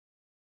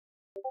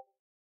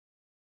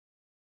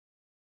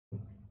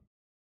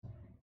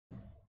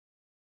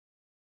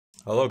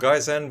Hello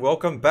guys and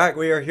welcome back.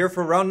 We are here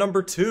for round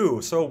number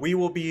 2. So we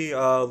will be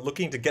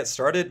looking to get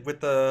started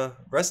with the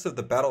rest of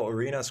the Battle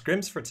Arena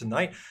scrims for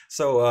tonight.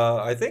 So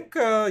I think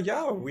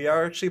yeah, we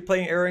are actually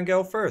playing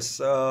Erangel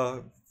first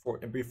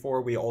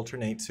before we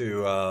alternate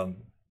to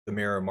the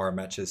Miramar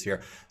matches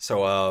here.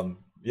 So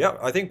yeah,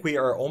 I think we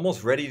are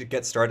almost ready to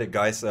get started,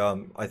 guys.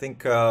 I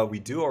think we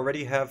do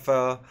already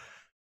have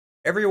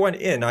everyone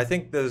in. I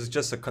think there's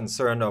just a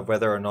concern of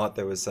whether or not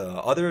there was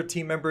other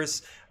team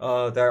members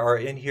that are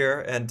in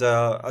here. And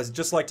I'd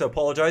just like to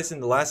apologize. In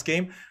the last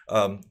game,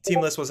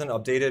 team list wasn't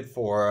updated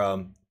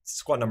for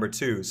squad number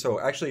 2. So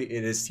actually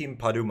it is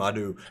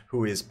TeamPaduMadu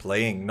who is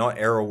playing, not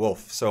Arrow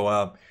Wolf.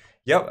 So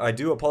yeah, I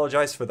do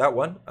apologize for that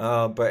one.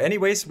 But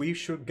anyways, we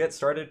should get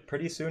started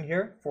pretty soon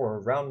here for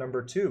round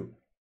number 2.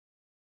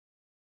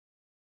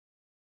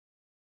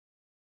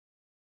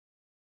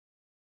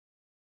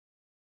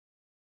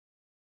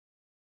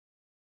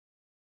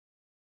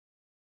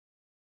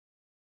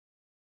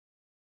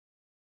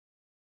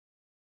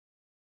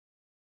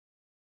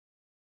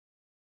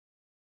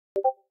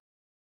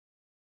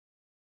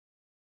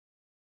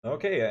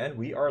 Okay, and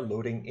we are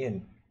loading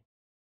in.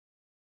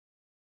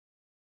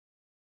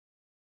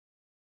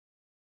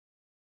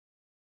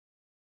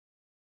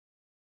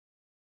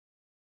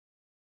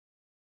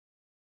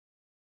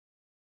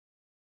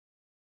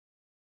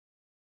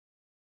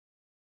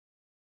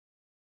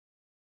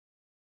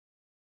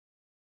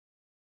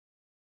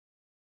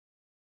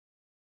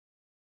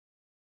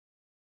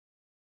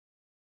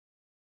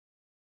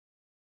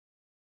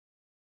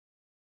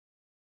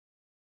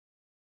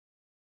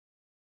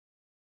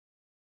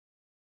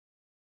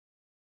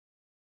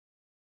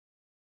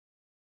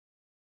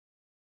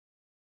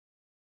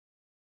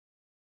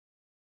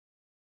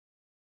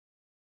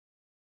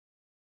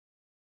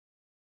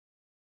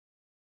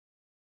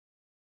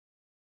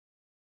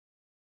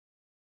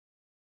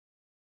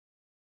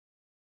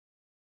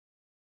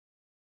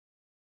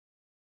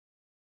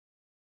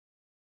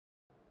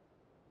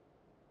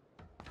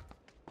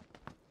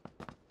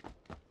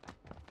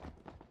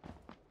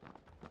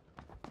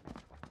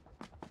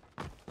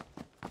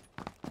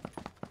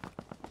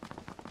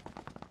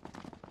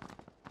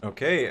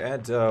 Okay,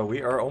 and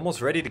we are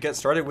almost ready to get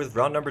started with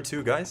round number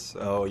 2, guys.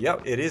 Oh, yeah,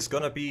 it is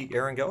gonna be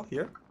Erangel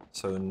here,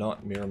 so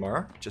not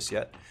Miramar just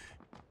yet.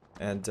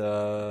 And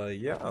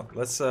yeah,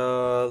 let's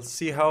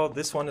see how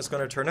this one is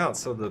gonna turn out.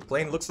 So the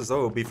plane looks as though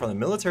it will be from the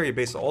military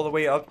base all the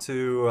way up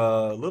to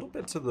a little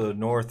bit to the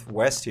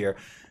northwest here.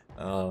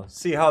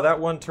 See how that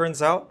one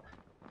turns out.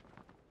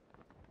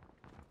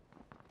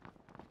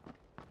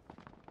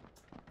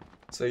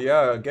 So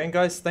yeah, again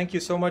guys, thank you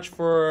so much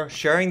for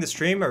sharing the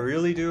stream. I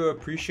really do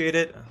appreciate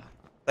it.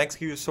 Thanks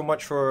you so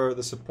much for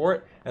the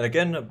support. And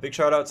again, a big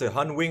shout out to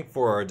Han Wing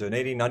for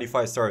donating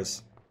 95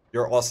 stars.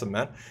 You're awesome,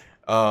 man.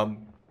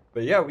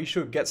 But yeah, we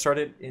should get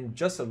started in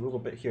just a little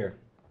bit here.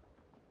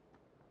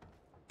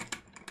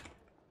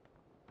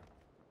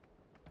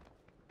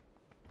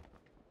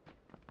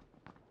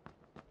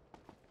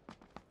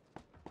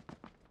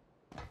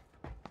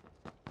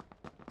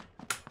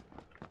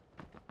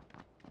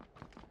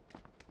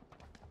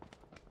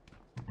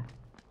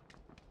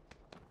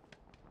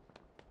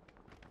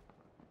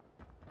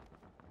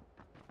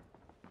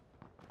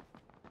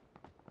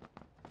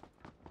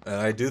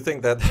 I do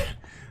think that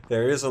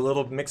there is a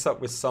little mix up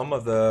with some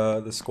of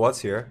the squads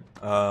here.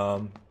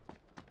 But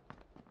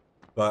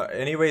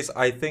anyways,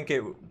 I think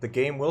the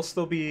game will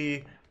still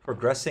be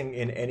progressing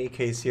in any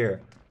case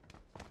here.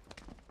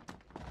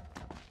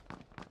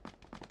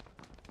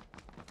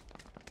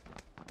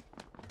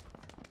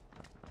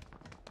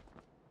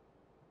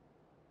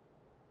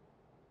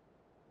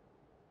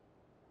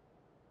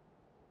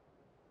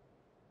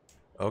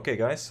 Okay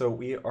guys, so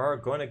we are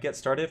going to get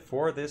started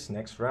for this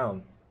next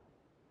round.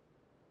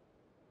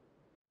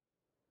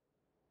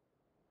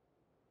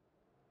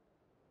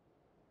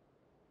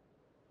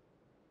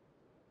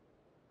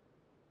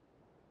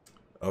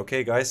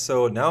 Okay guys,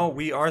 so now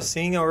we are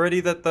seeing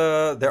already that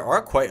there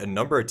are quite a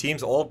number of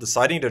teams all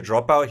deciding to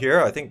drop out here.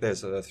 I think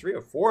there's 3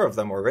 or 4 of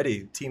them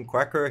already. Team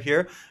QUACKER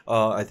here.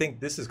 I think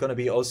this is going to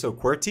be also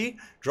Qwerty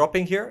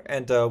dropping here.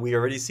 And we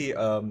already see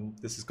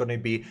this is going to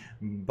be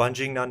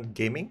Banjingan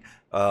Gaming.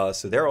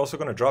 So they're also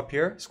going to drop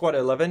here. Squad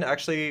 11,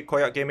 actually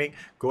Koyak Gaming,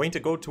 going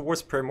to go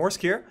towards Primorsk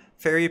here.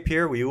 Ferry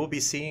Pier, we will be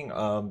seeing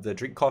the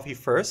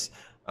DrinkCoffeeFirst.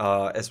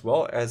 As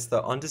well as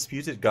the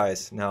Undisputed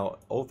guys. Now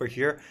over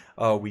here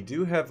we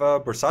do have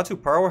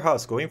Bersatu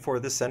Powerhouse going for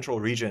this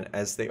central region,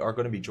 as they are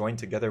going to be joined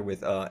together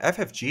with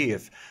FFG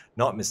if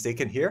not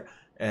mistaken here.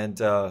 And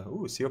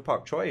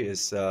Seopak Choi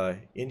is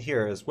in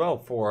here as well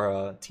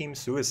for Team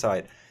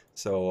Suicide.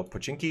 So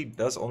Pochinki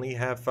does only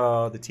have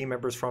the team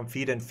members from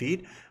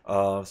FeedAndFeed.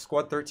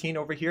 Squad 13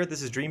 over here,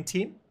 this is Dream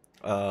Team.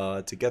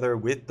 Together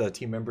with the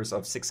team members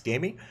of 6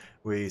 Gaming.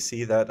 We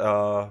see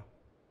that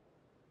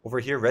Over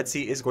here,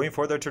 Redsea is going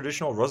for their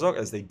traditional Rozok,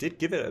 as they did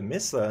give it a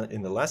miss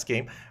in the last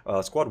game.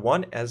 Squad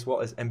 1 as well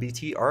as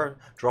MBT are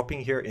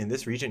dropping here in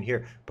this region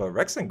here. But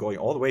Rexon going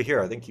all the way here.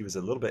 I think he was a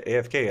little bit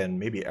AFK, and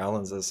maybe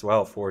Allen's as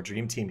well for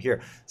Dream Team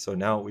here. So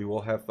now we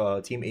will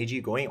have Team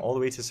AG going all the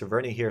way to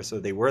Severny here. So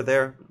they were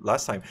there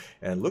last time.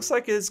 And looks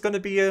like it's going to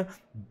be a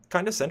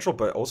kind of central,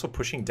 but also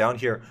pushing down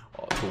here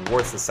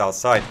towards the south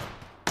side.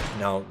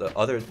 Now, the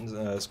other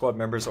squad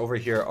members over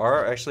here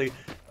are actually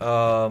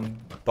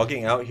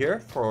bugging out here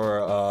for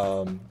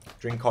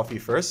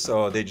DrinkCoffeeFirst.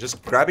 So they're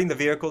just grabbing the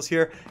vehicles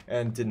here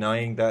and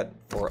denying that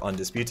for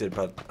Undisputed.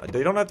 But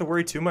they don't have to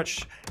worry too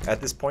much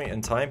at this point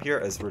in time here,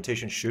 as the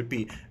rotation should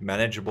be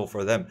manageable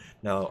for them.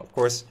 Now, of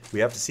course, we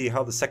have to see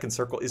how the second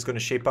circle is going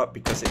to shape up,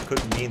 because it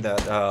could mean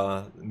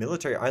that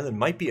Military Island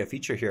might be a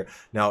feature here.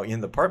 Now, in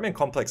the apartment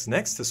complex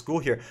next to school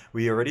here,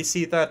 we already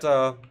see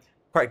that...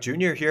 Quack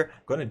Jr. here,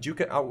 going to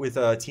duke it out with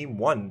Team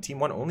 1. Team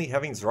 1 only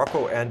having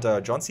Zrako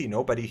and John C.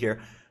 Nobody here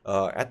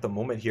at the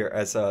moment here,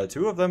 as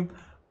two of them,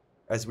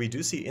 as we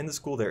do see in the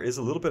school, there is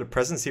a little bit of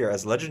presence here,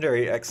 as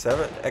Legendary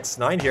X7,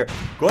 X9 here,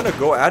 going to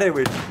go at it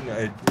with,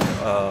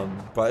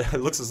 but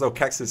it looks as though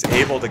Kex is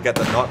able to get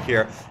the knock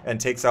here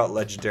and takes out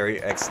Legendary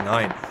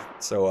X9.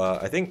 So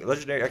I think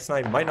Legendary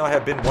X9 might not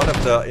have been one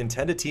of the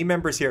intended team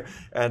members here.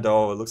 And it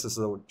looks as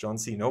though John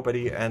C.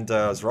 Nobody and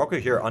Zrako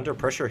here under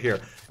pressure here,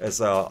 as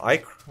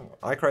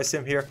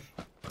iCrySim here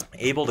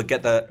able to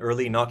get that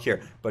early knock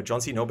here. But John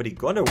C. Nobody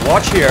going to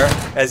watch here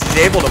as he's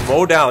able to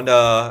mow down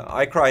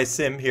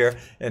iCrySim here.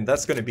 And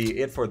that's going to be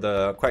it for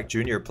the Quack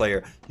Jr.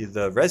 player.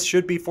 The res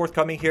should be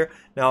forthcoming here.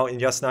 Now in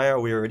Yasnaya,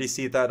 we already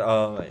see that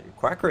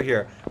QUACKER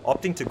here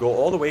opting to go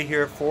all the way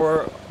here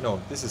for...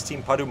 No, this is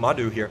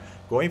TeamPaduMadu here,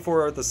 going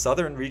for the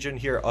southern region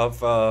here of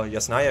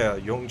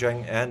Yasnaya,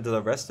 Yongjang, and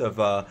the rest of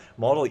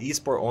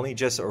mOdel-Esport only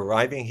just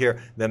arriving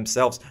here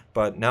themselves.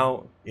 But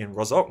now in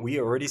Rozok, we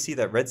already see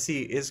that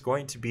Redsea is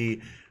going to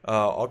be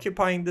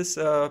occupying this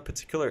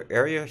particular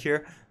area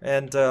here,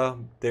 and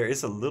there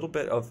is a little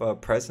bit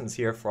of presence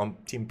here from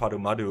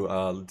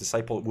TeamPaduMadu.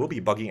 Disciple will be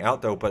bugging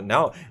out though, but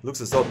now it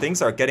looks as though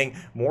things are getting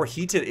more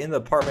heated in the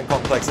apartment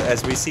complex,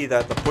 as we see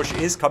that the push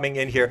is coming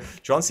in here.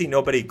 John C.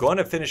 Nobody going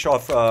to finish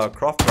off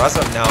Croft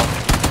Brazam now,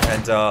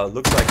 and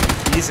looks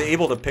like he's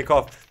able to pick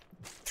off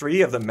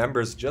 3 of the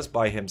members just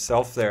by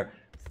himself there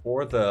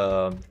for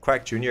the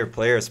Quack Jr.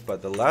 players.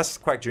 But the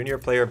last Quack Jr.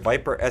 player,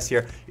 Viper S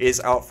here, is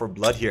out for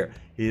blood here.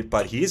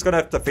 But he's going to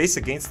have to face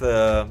against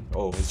the...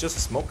 Oh, it's just a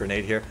smoke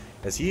grenade here,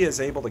 as he is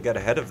able to get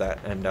ahead of that.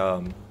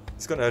 And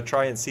he's going to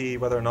try and see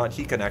whether or not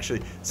he can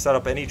actually set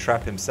up any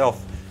trap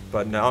himself.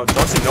 But now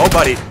Johnson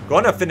Nobody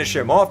going to finish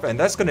him off, and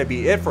that's going to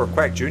be it for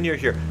Quack Jr.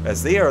 here,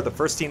 as they are the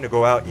first team to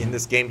go out in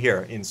this game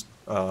here in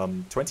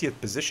 20th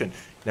position.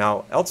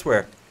 Now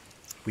elsewhere,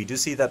 we do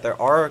see that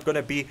there are going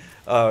to be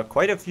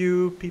quite a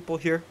few people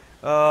here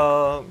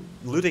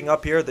looting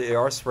up here. They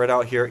are spread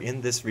out here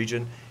in this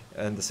region,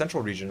 and the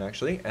central region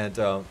actually,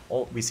 and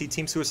we see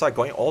Team Suicide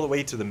going all the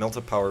way to the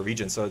Melted Power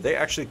region. So they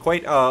actually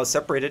quite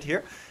separated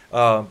here,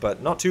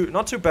 but not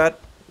too bad.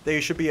 They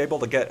should be able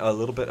to get a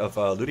little bit of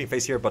looting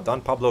phase here, but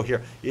Don Pablo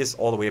here is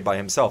all the way by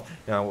himself.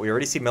 Now, we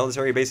already see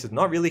military base is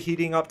not really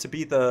heating up to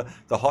be the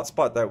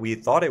hotspot that we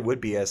thought it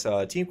would be, as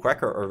Team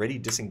QUACKER already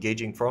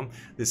disengaging from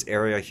this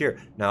area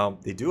here. Now,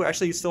 they do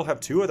actually still have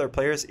 2 other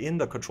players in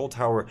the control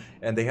tower,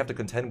 and they have to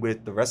contend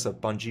with the rest of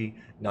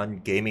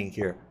Banjingan Gaming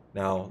here.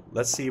 Now,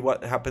 let's see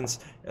what happens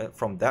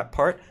from that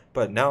part,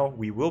 but now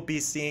we will be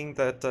seeing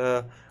that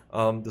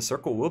the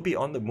circle will be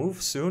on the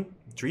move soon.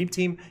 Dream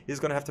Team is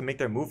going to have to make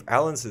their move.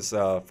 Allen's is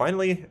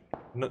finally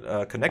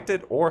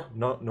connected, or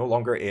no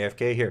longer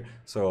AFK here.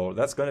 So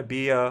that's going to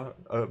be a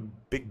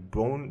big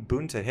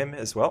boon to him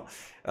as well.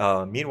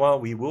 Meanwhile,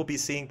 we will be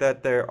seeing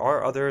that there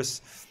are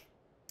others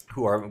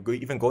who are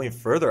even going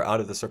further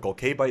out of the circle.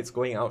 K-Byte's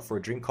going out for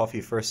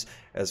DrinkCoffeeFirst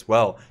as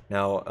well.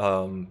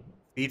 Now,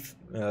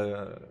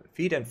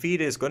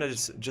 FeedAndFeed is going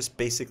to just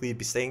basically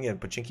be staying in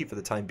Pachinki for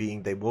the time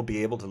being. They will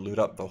be able to loot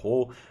up the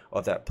whole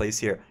of that place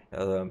here.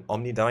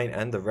 Omnidyne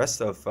and the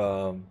rest of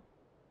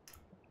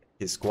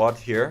his squad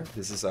here.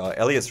 This is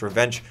Elliot's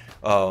revenge.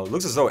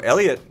 Looks as though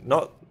Elliot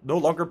no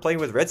longer playing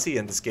with Redsea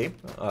in this game.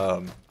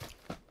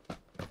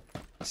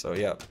 So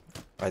yeah,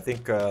 I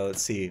think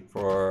let's see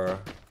for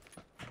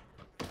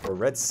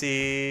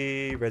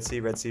Redsea,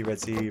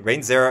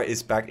 Rainzera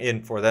is back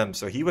in for them.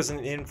 So he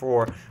wasn't in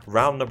for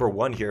round number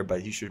 1 here,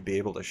 but he should be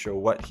able to show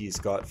what he's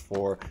got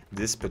for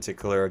this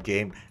particular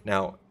game.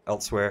 Now,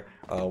 elsewhere,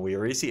 we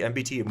already see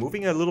MBT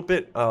moving a little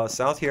bit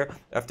south here,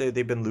 after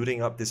they've been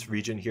looting up this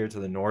region here to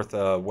the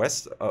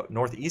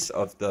northeast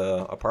of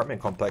the apartment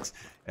complex.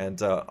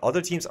 And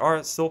other teams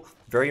are still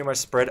very much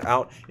spread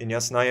out. In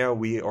Yasnaya,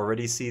 we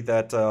already see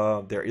that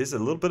there is a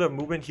little bit of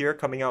movement here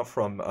coming out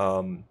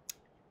from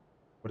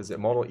what is it,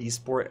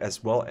 mOdel-Esport,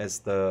 as well as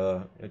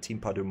the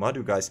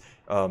TeamPaduMadu guys.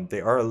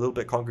 They are a little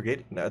bit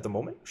congregated at the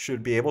moment.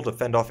 Should be able to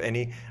fend off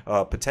any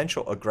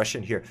potential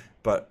aggression here.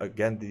 But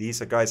again, these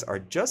guys are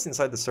just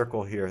inside the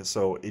circle here,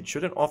 so it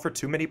shouldn't offer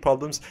too many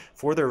problems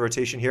for their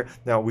rotation here.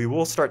 Now, we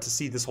will start to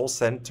see this whole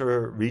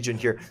center region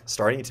here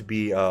starting to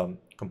be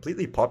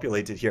completely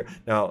populated here.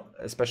 Now,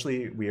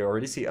 especially, we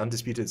already see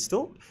Undisputed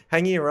still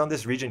hanging around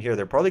this region here.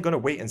 They're probably going to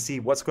wait and see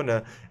what's going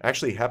to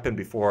actually happen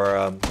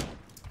before...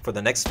 for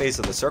the next phase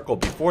of the circle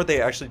before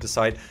they actually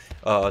decide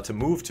to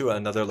move to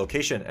another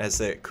location,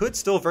 as it could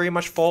still very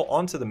much fall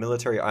onto the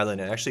military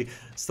island. It actually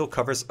still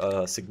covers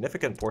a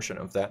significant portion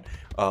of that,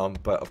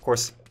 but of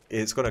course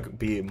it's going to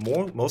be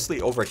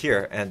mostly over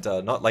here and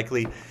not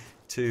likely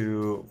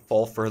to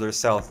fall further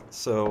south.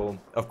 So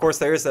of course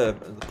there is a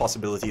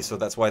possibility, so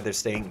that's why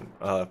they're staying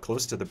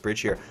close to the bridge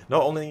here.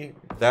 Not only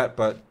that,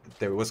 but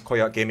there was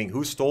Koyak Gaming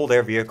who stole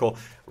their vehicle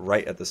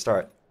right at the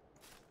start.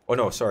 Oh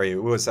no, sorry,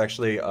 it was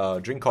actually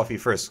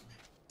DrinkCoffeeFirst.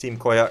 Team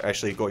Koyak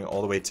actually going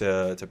all the way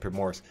to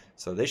Primors.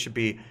 So they should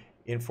be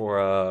in for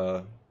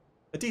a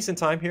decent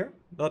time here.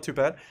 Not too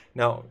bad.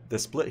 Now, the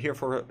split here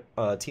for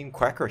Team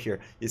QUACKER here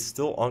is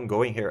still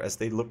ongoing here as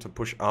they look to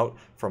push out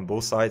from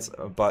both sides.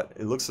 But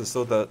it looks as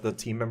though the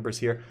team members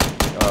here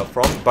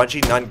from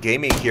Banjingan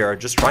Gaming here are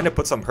just trying to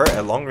put some hurt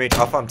at long range.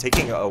 I'm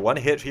taking a one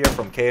hit here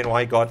from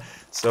KNY God.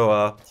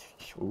 So,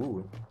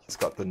 ooh, he's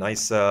got the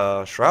nice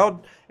Shroud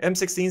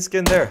M16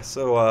 skin there,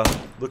 so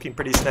looking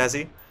pretty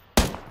snazzy.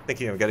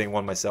 Thinking of getting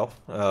one myself.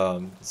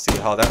 See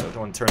how that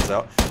one turns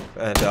out.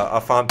 And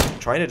Afam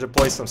trying to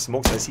deploy some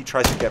smokes as he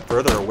tries to get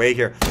further away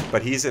here,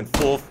 but he's in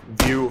full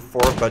view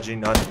for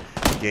Banjingan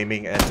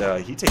Gaming,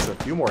 and he takes a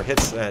few more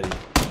hits and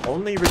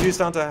only reduced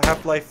down to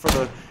half-life for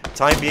the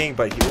time being,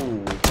 but he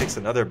takes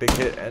another big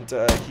hit, and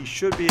he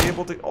should be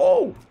able to...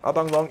 Oh!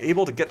 Abang Long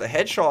able to get the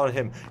headshot on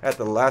him at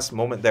the last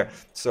moment there.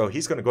 So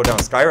he's going to go down.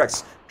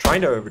 Skyrex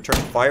trying to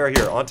return fire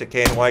here onto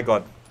KNY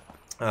God.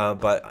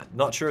 But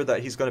not sure that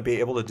he's going to be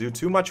able to do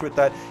too much with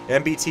that.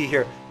 MBT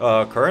here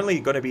currently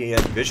going to be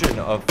in vision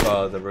of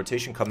the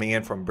rotation coming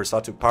in from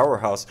Bersatu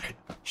Powerhouse.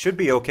 Should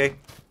be okay.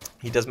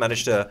 He does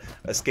manage to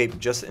escape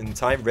just in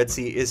time.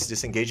 Redsea is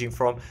disengaging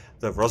from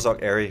the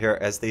Rozok area here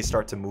as they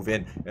start to move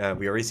in.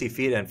 We already see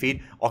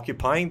FeedAndFeed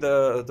occupying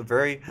the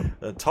very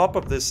top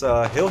of this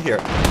hill here.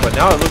 But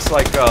now it looks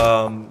like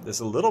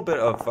there's a little bit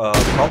of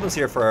problems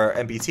here for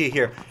MBT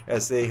here,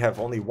 as they have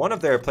only one of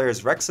their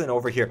players, Rexon,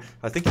 over here.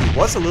 I think he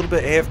was a little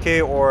bit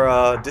AFK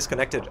or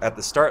disconnected at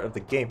the start of the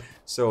game,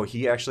 so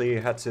he actually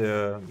had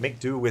to make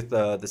do with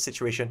the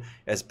situation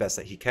as best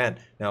that he can.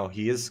 Now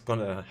he is going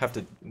to have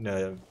to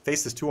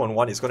face this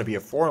 2-on-1. It's going to be a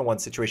 4-on-1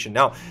 situation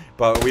now,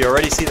 but we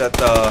already see that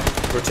the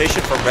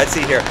rotation from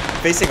Redsea here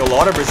facing a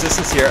lot of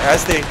resistance here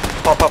as they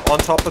pop up on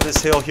top of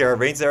this hill here.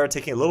 Rainzera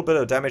taking a little bit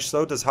of damage,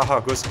 so does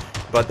Hahagus,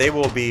 but they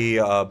will be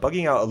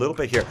bugging out a little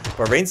bit here.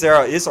 But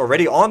Rainzera is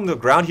already on the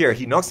ground here.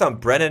 He knocks down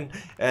Brennan,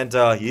 and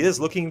he is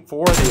looking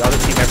for the other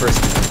team members,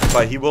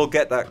 but he will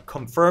get that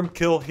confirmed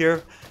kill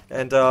here,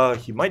 and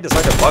he might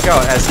decide to bug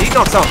out as he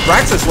knocks down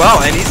Brax as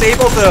well, and he's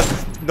able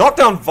to knock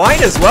down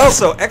Vine as well.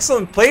 So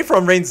excellent play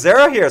from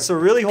Rainzera here, so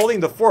really holding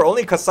the fort.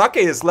 Only Kasake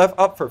is left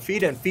up for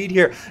FeedAndFeed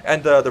here,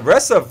 and the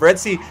rest of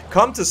Redsea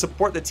come to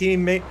support the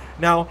teammate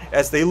now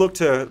as they look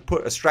to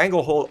put a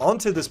stranglehold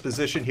onto this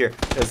position here,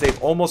 as they've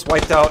almost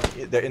wiped out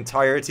the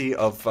entirety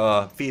of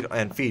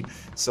FeedAndFeed.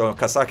 So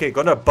Kasake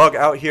gonna bug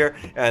out here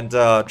and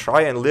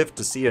try and live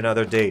to see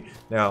another day.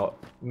 Now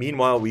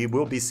meanwhile, we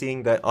will be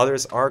seeing that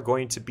others are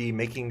going to be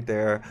making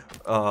their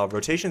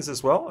rotations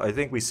as well. I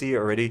think we see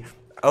already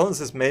Ellens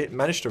has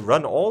managed to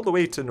run all the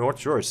way to North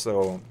George,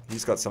 so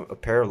he's got a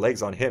pair of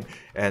legs on him.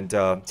 And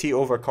tea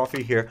over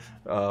coffee here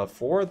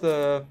for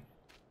the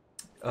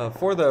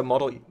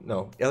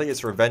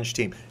Elliot's Revenge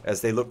team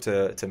as they look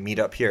to meet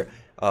up here.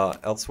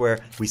 Elsewhere,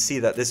 we see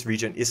that this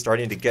region is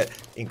starting to get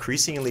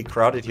increasingly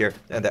crowded here,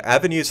 and the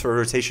avenues for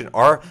rotation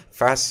are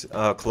fast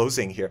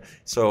closing here.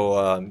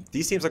 So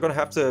these teams are going to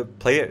have to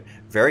play it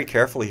very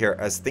carefully here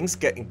as things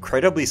get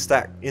incredibly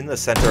stacked in the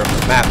center of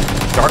the map.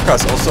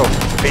 Darkus also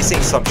facing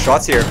some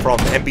shots here from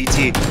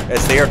MBT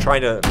as they are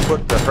trying to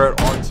put the hurt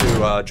onto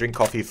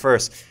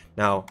DrinkCoffeeFirst.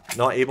 Now,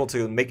 not able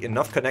to make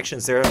enough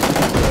connections there to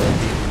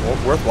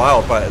be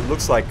worthwhile, but it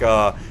looks like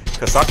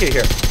Kasake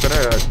here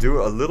gonna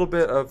do a little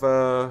bit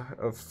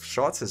of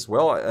shots as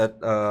well at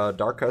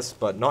Darkus,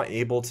 but not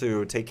able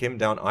to take him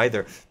down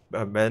either.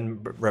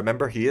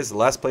 Remember, he is the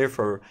last player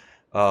for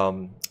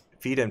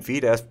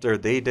FeedAndFeed after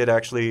they did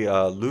actually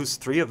lose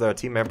 3 of their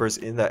team members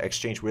in that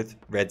exchange with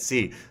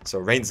Redsea. So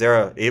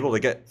Rainzera able to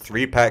get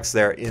 3 packs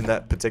there in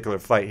that particular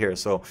fight here.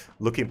 So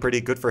looking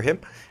pretty good for him.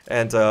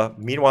 And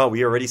meanwhile,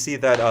 we already see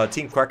that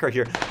Team QUACKER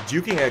here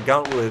duking it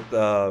out with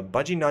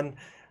Banjingan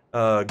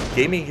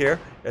Gaming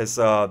here, as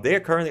they are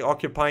currently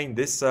occupying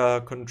this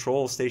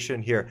control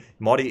station here.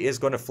 Modi is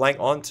going to flank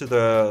onto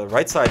the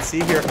right side.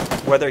 See here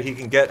whether he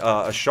can get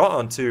a shot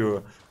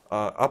onto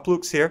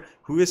Uplux here,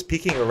 who is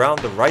peeking around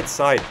the right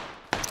side.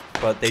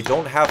 but they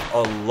don't have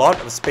a lot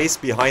of space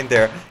behind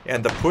there,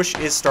 and the push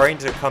is starting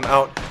to come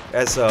out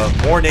as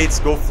more nades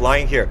go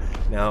flying here.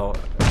 Now,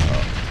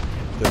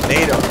 the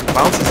nade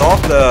bounces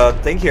off the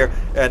thing here,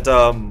 and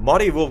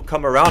Modi will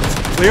come around.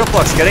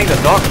 Clearflux getting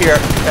the knock here,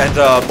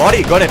 and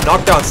Modi gonna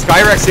knock down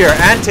Skyrex here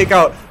and take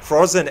out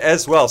Frozen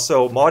as well.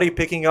 So Modi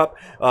picking up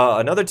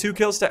another 2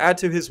 kills to add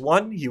to his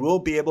 1. He will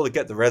be able to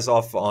get the res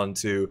off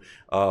onto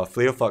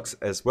Fleoflux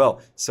as well.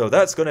 So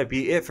that's going to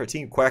be it for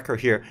Team Quacker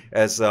here,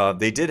 as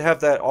they did have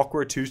that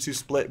awkward 2-2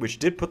 split, which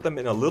did put them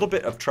in a little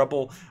bit of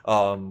trouble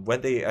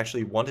when they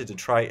actually wanted to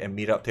try and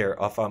meet up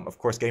there. Of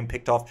course, getting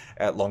picked off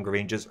at longer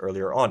ranges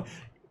earlier on.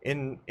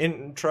 In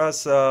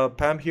intras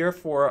Pam here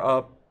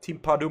for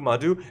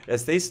TeamPaduMadu,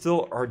 as they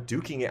still are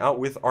duking it out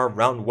with our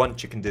round 1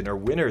 chicken dinner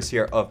winners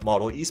here of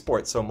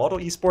mOdel-Esport. So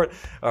mOdel-Esport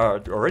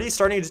already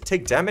starting to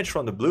take damage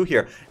from the blue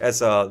here, as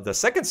the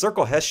second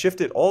circle has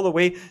shifted all the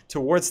way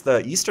towards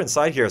the eastern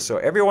side here. So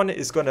everyone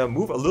is going to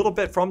move a little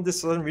bit from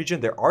this southern region.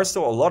 There are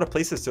still a lot of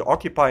places to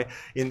occupy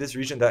in this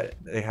region that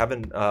they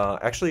haven't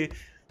actually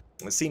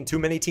seen too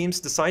many teams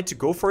decide to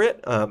go for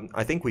it.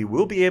 I think we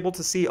will be able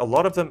to see a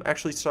lot of them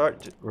actually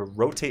start to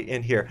rotate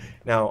in here.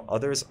 Now,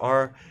 others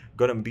are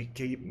going to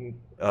keep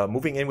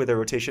moving in with their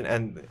rotation,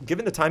 and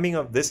given the timing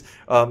of this,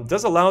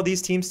 does allow these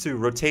teams to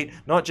rotate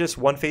not just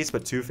 1 phase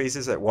but 2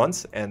 phases at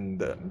once, and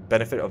the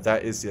benefit of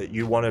that is that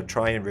you want to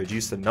try and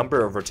reduce the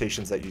number of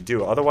rotations that you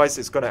do. Otherwise,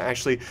 it's going to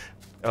actually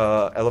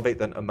elevate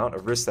the amount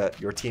of risk that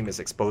your team is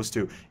exposed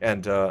to,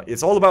 and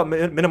it's all about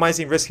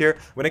minimizing risk here.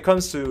 When it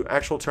comes to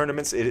actual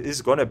tournaments, it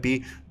is going to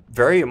be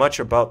very much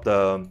about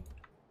the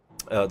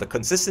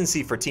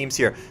consistency for teams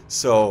here.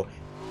 So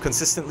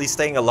consistently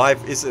staying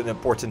alive is an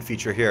important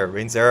feature here.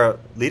 Redsea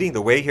leading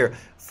the way here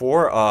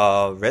for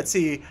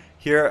Redsea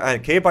here,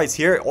 and K-Bytes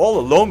here all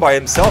alone by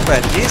himself,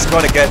 and he's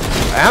going to get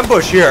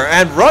ambushed here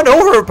and run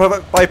over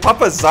by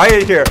Papa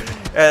Zayed here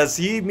as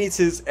he meets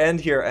his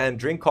end here, and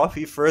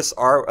DrinkCoffeeFirst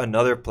are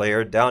another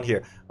player down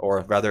here,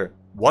 or rather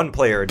 1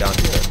 player down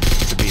here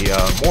to be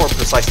more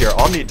precise here.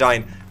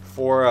 Omnidyne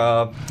for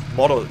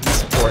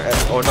mOdel-Esport,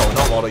 oh no,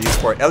 not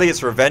mOdel-Esport,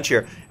 Elliot's Revenge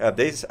here,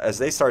 as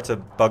they start to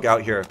bug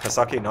out here.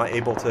 Kasake not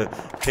able to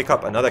pick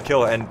up another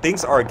kill, and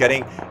things are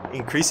getting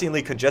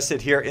increasingly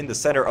congested here in the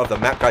center of the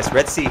map, guys.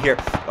 Redsea here,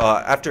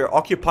 after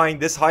occupying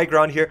this high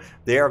ground here,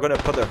 they are going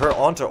to put her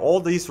onto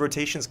all these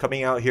rotations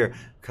coming out here.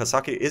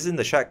 Kasake is in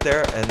the shack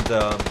there, and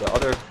the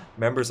other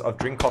members of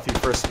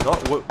DrinkCoffeeFirst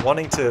not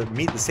wanting to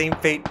meet the same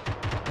fate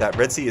that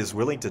Redsea is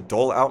willing to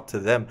dole out to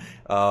them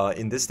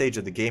in this stage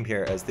of the game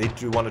here, as they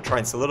do want to try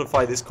and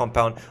solidify this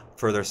compound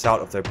further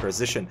south of their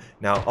position.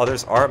 Now,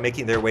 others are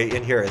making their way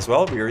in here as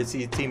well. We already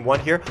see Team 1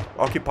 here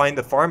occupying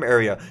the farm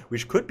area,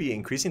 which could be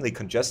increasingly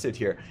congested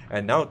here.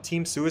 And now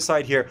Team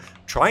Suicide here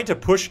trying to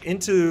push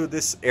into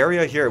this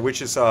area here,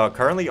 which is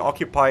currently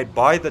occupied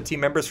by the team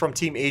members from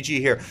Team AG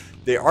here.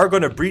 They are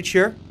going to breach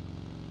here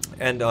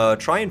and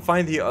try and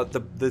find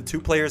the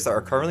 2 players that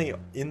are currently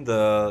in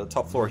the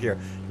top floor here.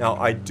 Now,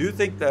 I do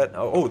think that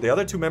the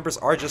other 2 members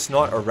are just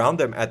not around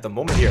them at the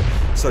moment here.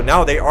 So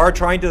now they are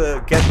trying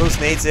to get those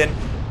nades in,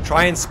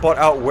 try and spot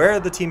out where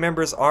the team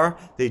members are.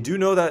 They do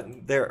know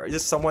that there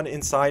is someone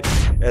inside,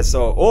 and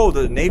so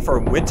the nade for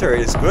Winter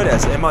is good,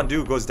 as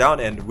Emandu goes down,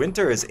 and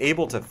Winter is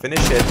able to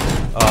finish it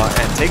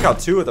and take out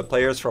 2 of the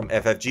players from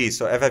FFG.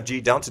 So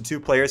FFG down to 2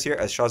 players here,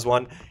 as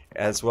Shazwan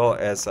as well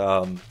as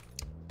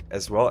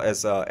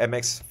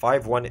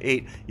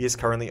MX518. He is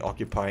currently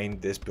occupying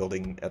this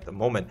building at the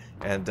moment,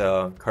 and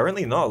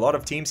currently not a lot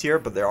of teams here,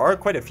 but there are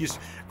quite a few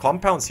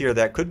compounds here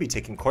that could be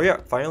taken.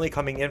 Koyak finally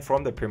coming in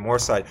from the Primor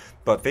side,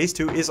 but phase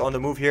 2 is on the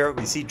move here.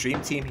 We see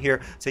Dream Team here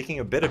taking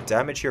a bit of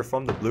damage here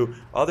from the blue.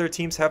 Other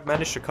teams have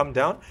managed to come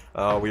down.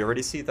 We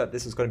already see that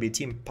this is going to be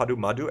Team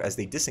PADUMADU as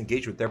they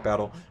disengage with their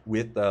battle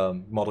with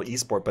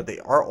mOdel-Esport, but they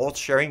are all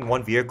sharing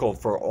 1 vehicle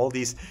for all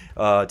these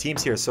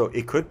teams here, so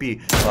it could be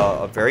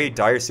a very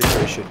dire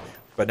situation.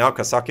 But now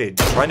Kasake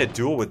trying to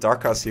duel with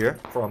Darkas here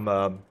from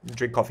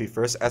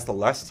DrinkCoffeeFirst as the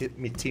last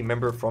team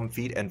member from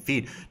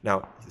FeedAndFeed.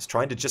 Now he's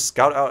trying to just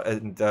scout out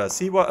and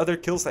see what other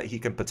kills that he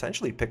can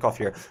potentially pick off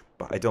here.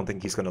 But I don't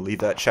think he's going to leave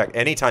that shack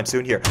anytime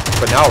soon here.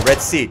 But now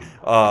Redsea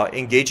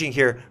engaging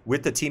here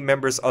with the team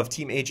members of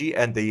Team AG,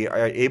 and they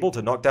are able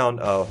to knock down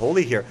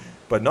Holy here.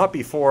 But not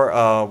before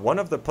one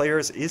of the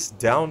players is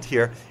downed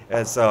here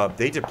as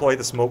they deploy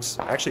the smokes.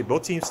 Actually,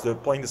 both teams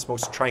deploying the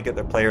smokes to try and get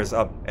their players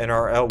up.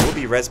 NRL will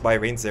be rezzed by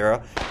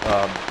Redsea.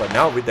 But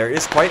now there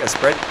is quite a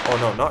spread. Oh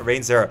no, not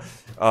Redsea.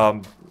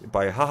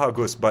 By Haha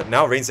Goose. But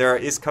now Redsea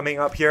is coming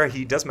up here.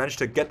 He does manage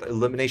to get the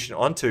elimination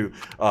onto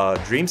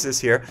Dreams is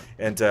here.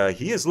 And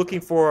he is looking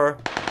for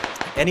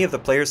any of the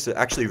players to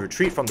actually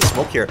retreat from the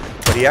smoke here.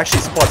 But he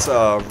actually spots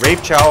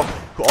Rave Chow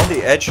on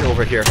the edge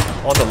over here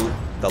on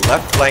the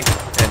left flank,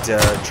 and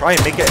try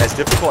and make it as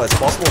difficult as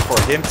possible for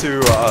him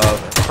to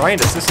try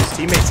and assist his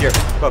teammates here.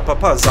 But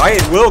Papa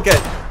Zayed will get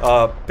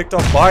picked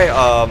off by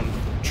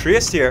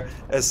Trieste here,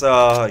 as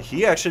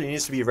he actually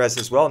needs to be res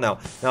as well now.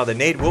 Now the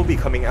nade will be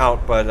coming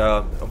out, but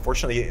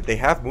unfortunately they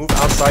have moved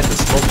outside the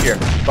smoke here.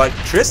 But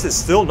Trieste is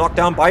still knocked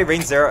down by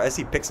Erangel as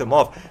he picks him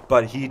off.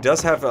 But he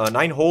does have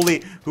 9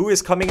 Holy, who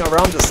is coming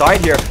around the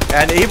side here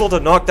and able to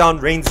knock down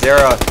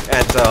Erangel,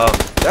 and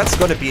that's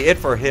going to be it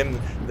for him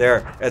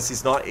there, as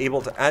he's not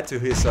able to add to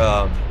his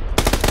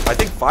I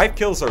think 5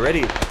 kills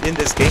already in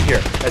this game here,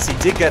 as he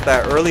did get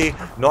that early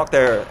knock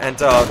there. And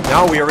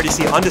now we already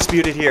see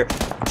Undisputed here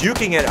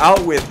duking it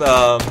out with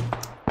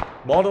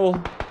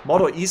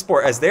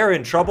mOdel-Esport, as they're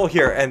in trouble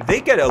here, and they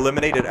get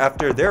eliminated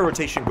after their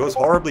rotation goes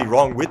horribly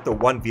wrong with the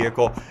one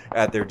vehicle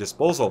at their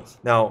disposal.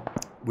 Now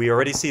we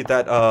already see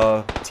that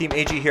Team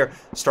AG here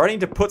starting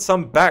to put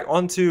some back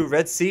onto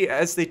Redsea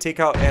as they take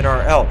out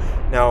NRL.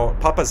 Now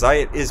Papa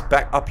Zayat is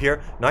back up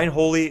here. 9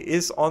 Holy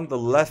is on the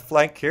left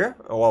flank here,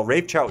 while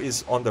Rave Chow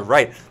is on the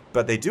right.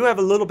 But they do have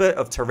a little bit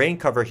of terrain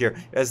cover here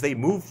as they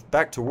move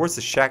back towards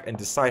the shack and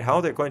decide how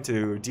they're going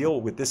to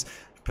deal with this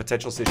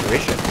potential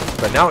situation.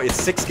 But now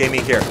it's 6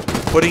 Gaming here,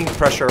 putting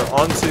pressure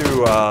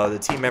onto the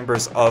team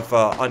members of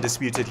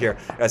Undisputed here,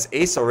 as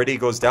Ace already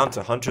goes down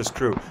to Hunter's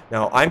crew.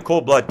 Now I'm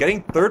Cold Blood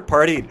getting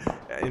third-partied,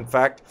 in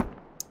fact,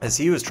 as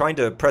he was trying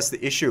to press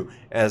the issue,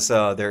 as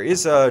there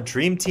is a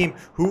Dream Team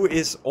who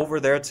is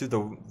over there to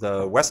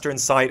the western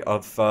side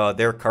of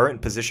their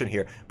current position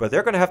here. But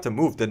they're going to have to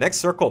move. The next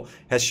circle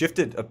has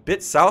shifted a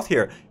bit south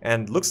here,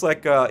 and looks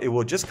like it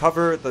will just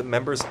cover the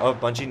members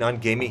of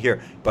Banjingan Gaming here.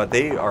 But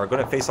they are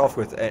going to face off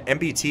with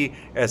MBT,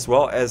 as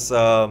well as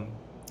Papa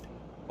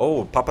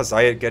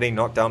Zayat getting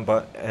knocked down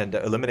and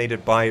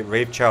eliminated by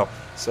Rave Chow.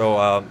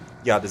 So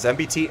yeah, there's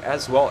MBT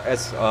as well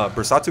as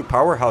Bersatu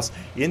Powerhouse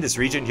in this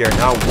region here.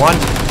 Now one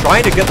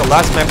trying to get the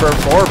last member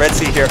for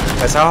Redsea here,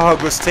 as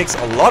Hahagus takes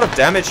a lot of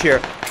damage here.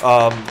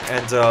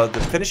 And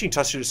the finishing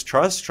touches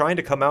Trust trying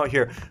to come out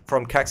here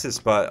from Caxus,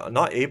 but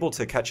not able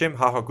to catch him.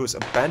 Hahagus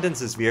abandons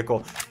his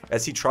vehicle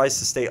as he tries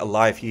to stay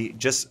alive. He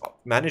just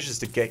manages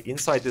to get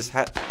inside this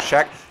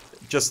shack,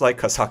 just like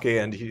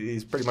Kasake, and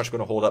he's pretty much going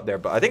to hold up there.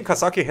 But I think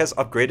Kasake has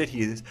upgraded.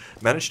 He's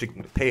managed to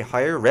pay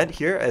higher rent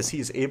here, as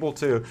he's able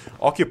to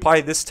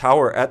occupy this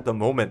tower at the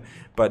moment.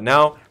 But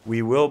now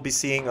we will be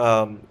seeing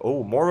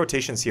more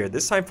rotations here,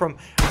 this time from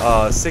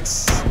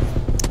 6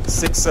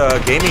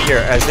 Gaming here,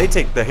 as they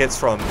take the hits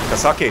from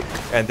Kasake,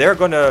 and they're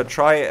going to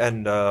try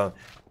and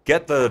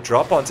get the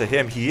drop onto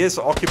him. He is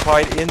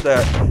occupied in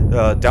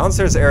the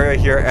downstairs area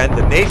here, and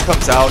the nade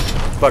comes out,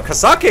 but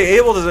Kasake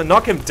able to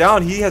knock him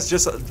down. He has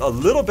just a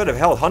little bit of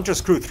health. Hunter's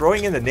crew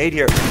throwing in the nade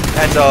here,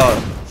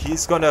 and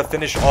he's gonna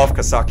finish off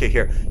Kasake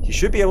here. He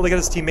should be able to get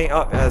his teammate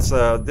up, as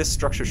this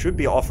structure should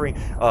be offering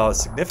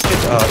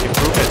significant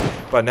improvement.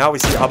 But now we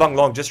see Abang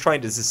Long just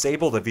trying to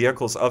disable the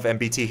vehicles of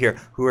MBT here,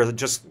 who are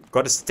just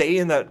got to stay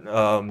in that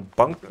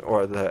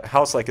the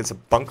house like it's a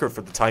bunker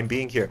for the time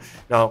being here.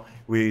 Now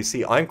we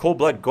see I'm Cold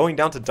Blood going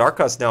down to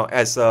Darkus now,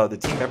 as the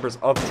team members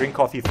of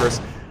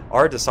DrinkCoffeeFirst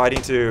are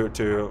deciding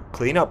to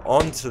clean up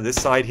onto this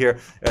side here,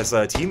 as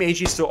Team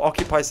AG still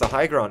occupies the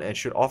high ground and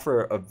should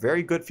offer a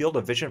very good field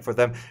of vision for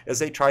them as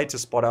they try to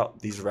spot out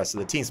these rest of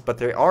the teams. But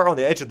they are on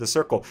the edge of the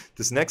circle.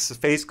 This next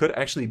phase could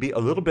actually be a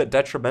little bit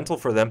detrimental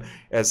for them,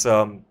 as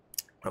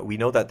we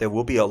know that there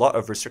will be a lot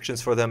of restrictions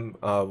for them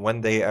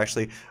when they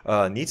actually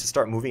need to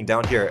start moving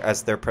down here,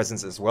 as their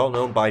presence is well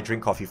known by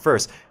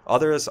DrinkCoffeeFirst.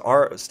 Others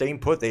are staying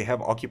put. They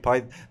have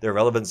occupied their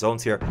relevant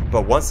zones here.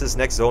 But once this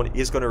next zone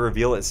is going to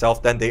reveal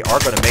itself, then they are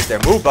going to make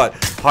their move. But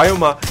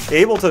Hayuma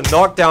able to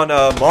knock down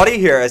Modi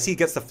here, as he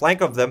gets the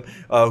flank of them,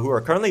 who are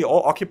currently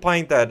all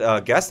occupying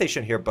that gas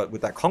station here. But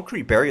with that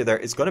concrete barrier there,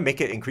 it's going to make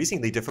it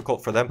increasingly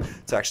difficult for them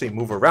to actually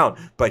move around.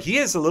 But he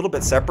is a little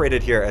bit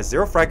separated here, as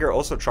Zero Fragger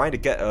also trying to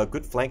get a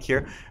good flank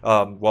here,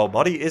 while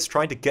Modi is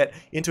trying to get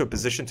into a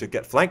position to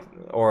get flanked,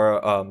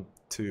 or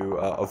to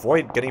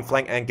avoid getting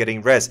flanked and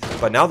getting res.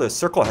 But now the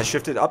circle has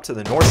shifted up to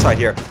the north side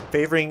here,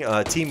 favoring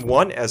Team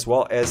 1, as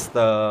well as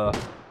the...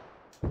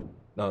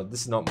 No,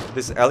 this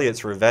is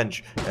Elliot's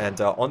Revenge. And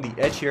on the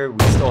edge here,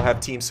 we still have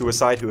Team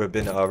Suicide, who have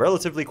been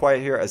relatively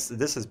quiet here, as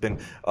this has been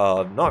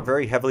not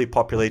very heavily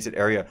populated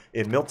area.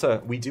 In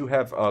Milta, we do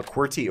have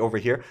Qwerty over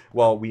here,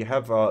 while we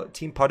have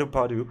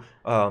TeamPaduMadu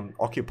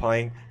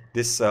occupying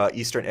this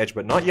eastern edge,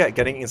 but not yet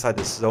getting inside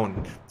this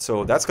zone.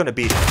 So that's going to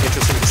be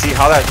interesting to see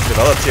how that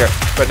develops here.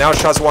 But now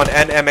Shazwan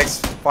and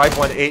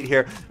MX518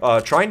 here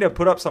trying to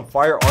put up some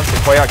fire onto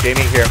Koyak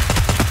Gaming here.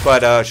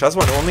 But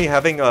Shazwan only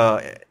having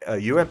a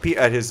UMP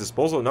at his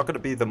disposal, not going to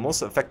be the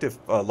most effective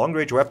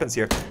long-range weapons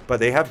here. But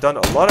they have done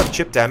a lot of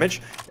chip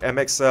damage.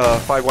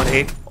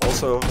 MX518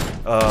 also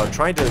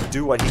trying to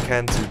do what he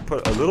can to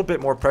put a little bit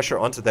more pressure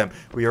onto them.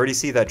 We already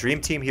see that Dream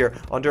Team here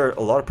under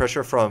a lot of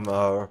pressure from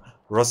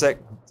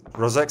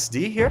Rosex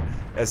D here,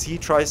 as he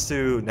tries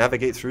to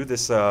navigate through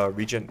this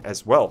region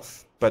as well.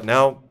 But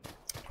now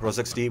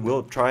Rosex D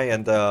will try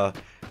and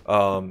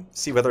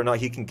see whether or not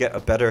he can get a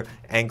better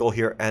angle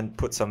here and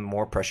put some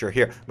more pressure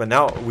here. But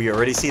now we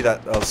already see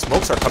that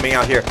smokes are coming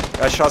out here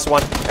as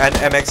Shazwan and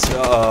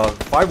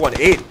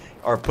MX518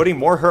 are putting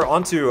more hurt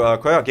onto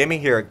Koyak Gaming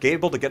here,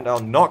 able to get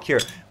down knock here,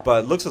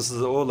 but looks as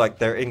though like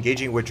they're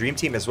engaging with Dream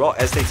Team as well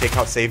as they take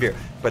out Savior.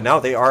 But now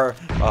they are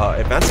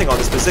advancing on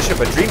this position,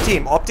 but Dream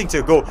Team opting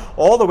to go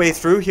all the way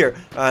through here,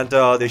 and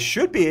they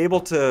should be able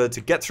to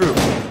get through.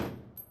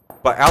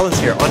 But Alan's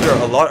here under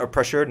a lot of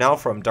pressure now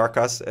from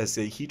Darkus as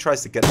he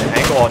tries to get the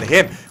angle on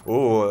him.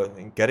 Ooh,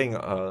 getting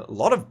a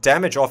lot of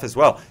damage off as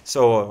well.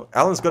 So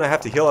Alan's going to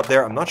have to heal up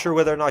there. I'm not sure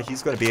whether or not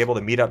he's going to be able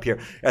to meet up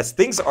here, as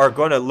things are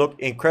going to look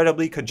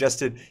incredibly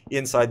congested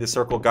inside the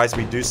circle. Guys,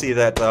 we do see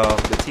that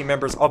the team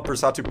members of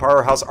Bersatu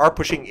Powerhouse are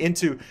pushing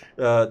into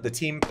the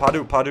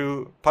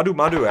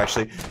TeamPaduMadu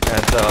actually.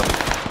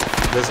 And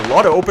there's a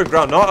lot of open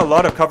ground, not a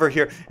lot of cover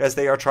here, as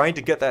they are trying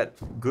to get that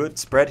good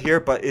spread here,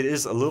 but it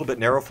is a little bit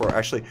narrow for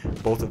actually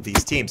both of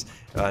these teams.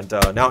 And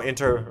now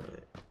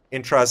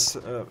Interest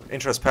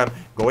Pam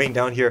going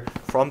down here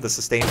from the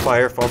sustained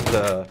fire from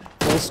the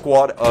full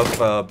squad of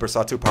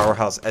Bersatu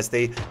Powerhouse as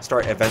they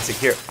start advancing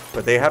here.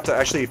 But they have to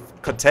actually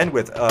contend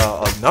with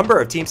a number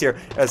of teams here,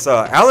 as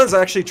Alan's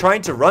actually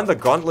trying to run the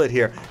gauntlet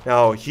here.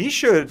 Now he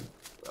should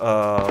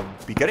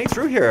be getting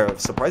through here,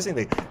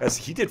 surprisingly, as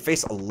he did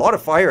face a lot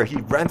of fire. He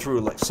ran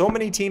through like so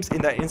many teams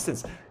in that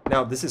instance.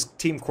 Now this is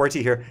Team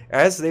Qwerty here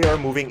as they are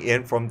moving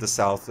in from the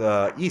south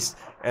east,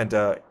 and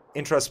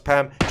Interest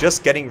Pam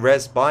just getting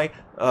res by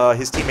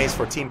his teammates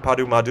for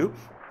TeamPaduMadu.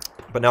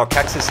 But now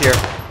Caxus here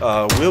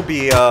will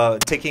be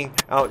taking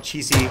out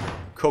Cheesy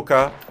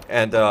Coca,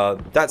 and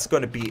that's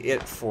going to be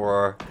it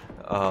for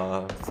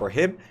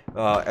him.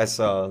 As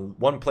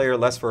one player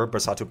less for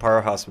Bersatu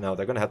Powerhouse. Now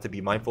they're going to have to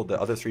be mindful the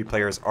other three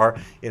players are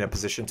in a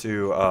position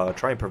to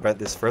try and prevent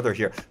this further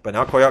here. But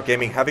now Koyak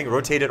Gaming, having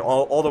rotated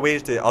all the way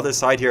to the other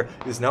side here,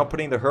 is now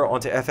putting the hurt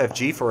onto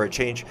FFG for a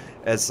change,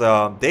 as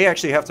they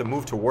actually have to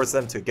move towards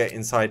them to get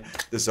inside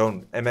the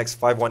zone.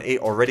 MX518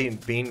 already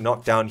being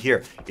knocked down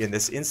here in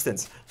this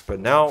instance.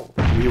 But now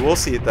we will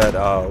see that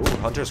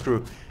Hunter's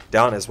crew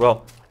down as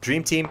well.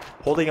 Dream Team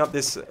holding up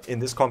this in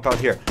this compound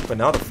here, but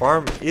now the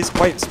farm is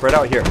quite spread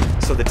out here,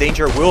 so the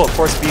danger will of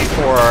course be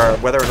for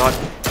whether or not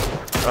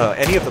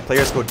any of the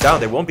players go down.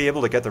 They won't be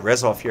able to get the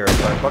res off here.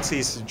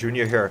 Buxy's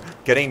Jr. here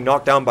getting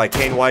knocked down by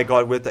KNY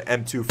God with the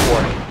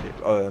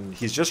M24.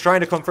 He's just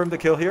trying to confirm the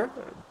kill here.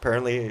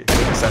 Apparently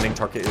the standing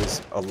target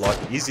is a lot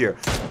easier.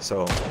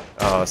 So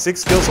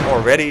 6 kills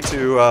already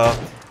to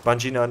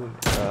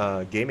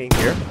Banjingan Gaming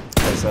here,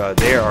 as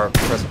they are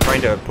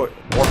trying to put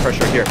more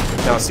pressure here.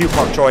 Now Siu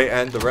Pak Choi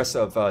and the rest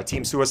of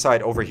Team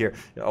Suicide over here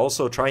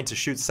also trying to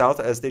shoot south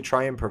as they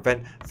try and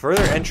prevent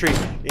further entry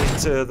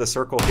into the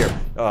circle here,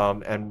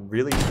 and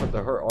really put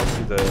the hurt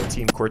onto the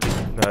Team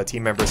Qwerty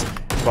team members.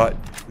 But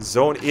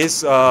zone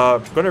is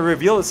going to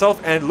reveal itself,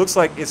 and it looks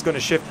like it's going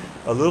to shift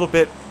a little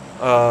bit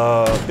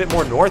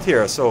more north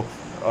here. So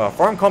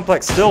farm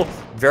complex still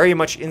very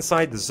much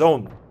inside the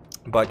zone,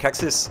 but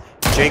Caxus,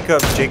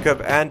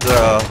 Jacob and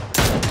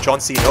John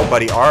C.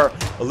 Nobody are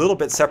a little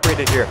bit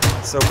separated here,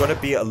 so going to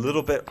be a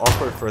little bit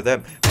awkward for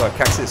them. But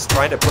Caxus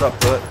trying to put up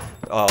the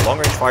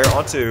long-range fire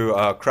onto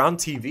Crown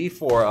TV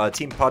for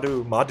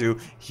TeamPaduMadu.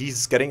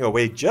 He's getting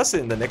away just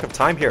in the nick of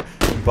time here,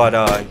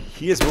 but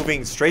he is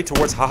moving straight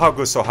towards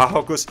Hahagus, so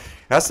Hahagus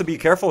has to be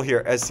careful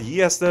here as he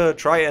has to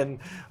try and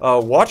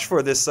watch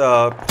for this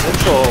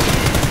potential.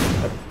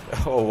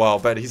 Oh wow,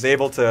 but he's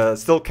able to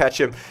still catch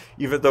him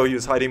even though he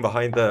was hiding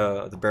behind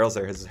the barrels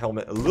there. His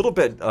helmet a little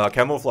bit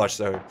camouflaged,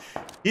 so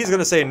he's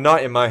gonna say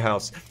not in my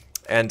house.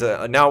 And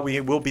now we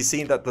will be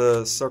seeing that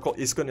the circle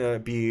is going to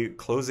be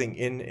closing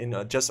in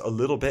just a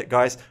little bit,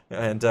 guys.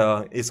 And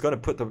it's going to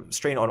put the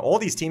strain on all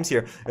these teams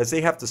here as they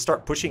have to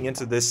start pushing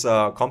into this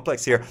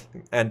complex here.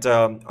 And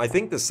I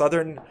think the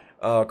southern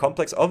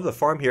complex of the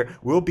farm here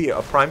will be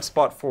a prime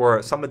spot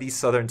for some of these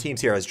southern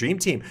teams here, as Dream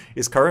Team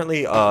is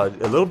currently a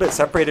little bit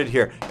separated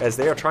here as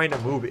they are trying to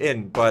move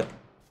in. But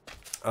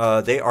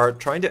they are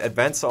trying to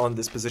advance on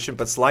this position,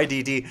 but Sly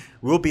DD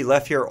will be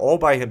left here all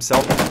by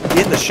himself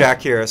in the shack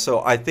here.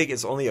 So I think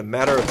it's only a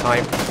matter of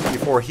time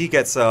before he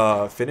gets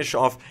finished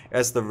off,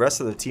 as the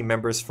rest of the team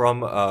members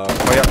from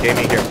Koyak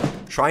Gaming here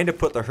trying to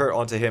put the hurt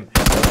onto him.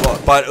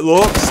 But it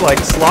looks like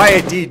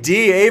Sly DD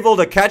able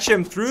to catch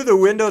him through the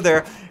window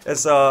there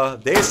as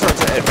they start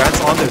to advance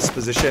on this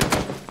position.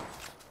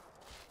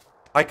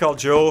 Michael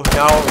Joe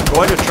now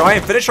going to try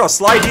and finish off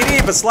Sly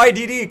DD, but Sly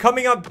DD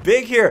coming up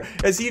big here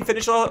as he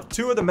finished off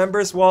 2 of the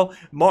members, while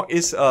Mock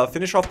is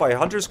finished off by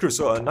Hunter's crew.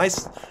 So a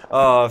nice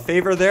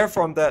favor there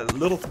from that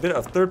little bit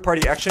of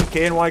third-party action.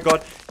 KNY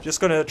God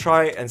just going to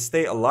try and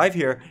stay alive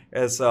here,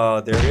 as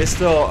there is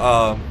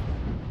still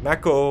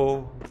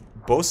Mako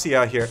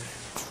Bosia here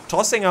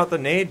tossing out the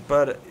nade,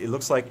 but it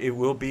looks like it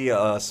will be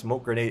a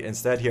smoke grenade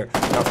instead here.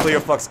 Now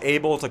Clearflux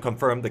able to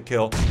confirm the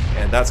kill,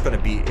 and that's going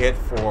to be it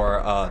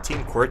for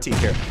Team Qwerty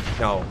here.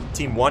 Now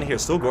Team 1 here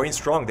still going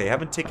strong. They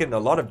haven't taken a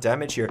lot of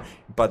damage here,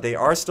 but they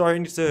are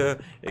starting to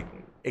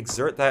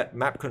exert that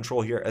map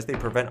control here as they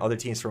prevent other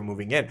teams from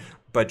moving in.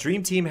 But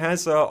Dream Team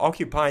has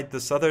occupied the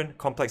southern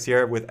complex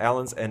here with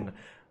Allens and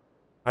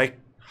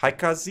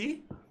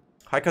Haikazi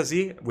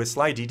Haikazi with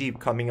Sly DD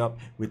coming up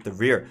with the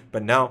rear.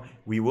 But now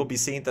we will be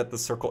seeing that the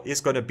circle is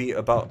going to be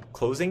about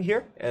closing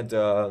here. And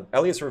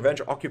Elliot's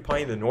Revenge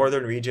occupying the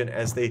northern region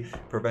as they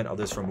prevent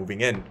others from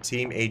moving in.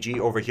 Team AG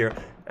over here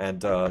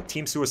and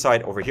Team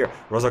Suicide over here.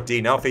 Rozok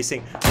D now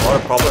facing a lot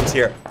of problems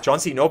here. John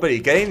C. Nobody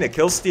getting the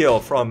kill steal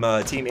from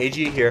Team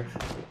AG here.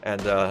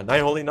 And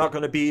Nine Holy not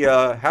going to be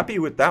happy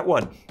with that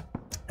one.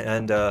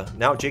 And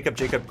now Jacob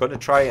going to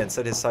try and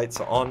set his sights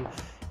on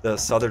the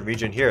southern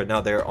region here.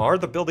 Now there are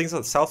the buildings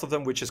on the south of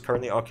them which is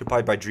currently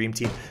occupied by Dream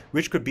Team,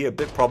 which could be a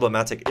bit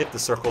problematic if the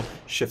circle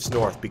shifts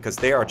north, because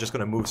they are just going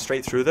to move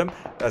straight through them,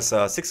 as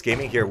 6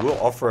 Gaming here will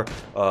offer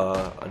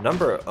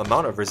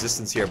amount of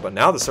resistance here. But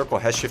now the circle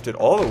has shifted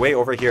all the way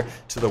over here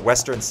to the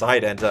western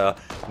side, and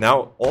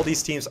now all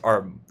these teams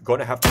are going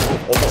to have to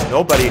move. Almost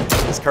nobody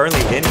is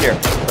currently in here,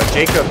 but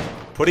Jacob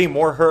putting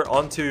more hurt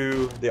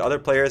onto the other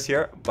players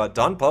here. But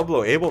Don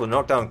Pablo able to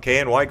knock down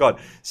KNY God,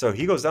 so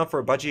he goes down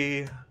for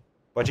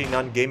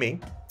Banjingan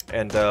Gaming.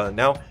 And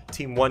now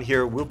Team 1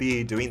 here will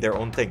be doing their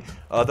own thing.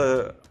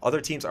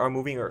 Other teams are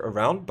moving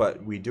around,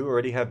 but we do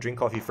already have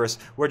DrinkCoffeeFirst.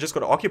 We're just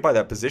going to occupy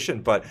that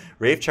position, but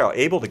Rave Chow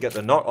able to get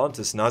the knock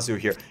onto Snazu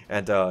here.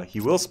 And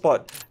he will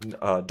spot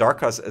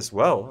Darkus as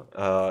well,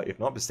 if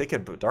not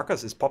mistaken. But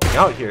Darkus is popping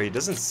out here. He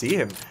doesn't see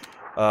him,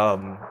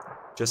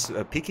 just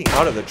peeking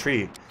out of the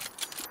tree.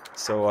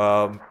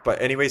 So, but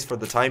anyways, for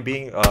the time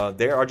being,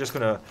 they are just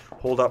going to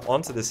hold up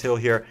onto this hill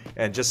here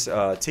and just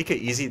take it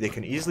easy. They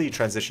can easily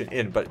transition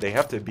in, but they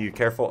have to be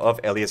careful of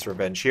Elliot's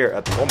Revenge here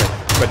at the moment.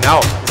 But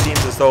now it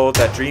seems as though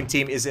that Dream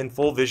Team is in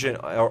full vision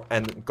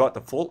and got the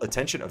full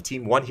attention of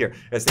Team 1 here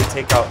as they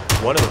take out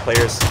one of the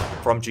players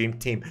from Dream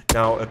Team.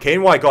 Now,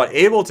 KNY got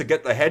able to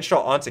get the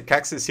headshot onto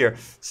Caxus here,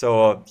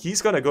 so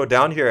he's going to go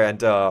down here,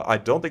 and I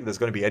don't think there's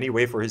going to be any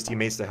way for his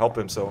teammates to help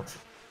him. So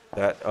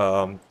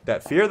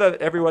that fear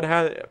that everyone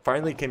had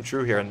finally came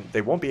true here, and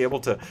they won't be able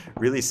to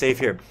really save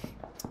here.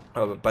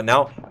 But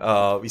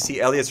now we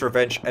see Elliot's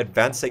Revenge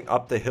advancing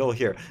up the hill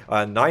here.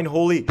 Nine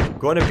Holy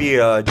going to be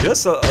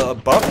just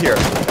above here,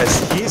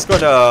 as he's going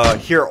to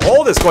hear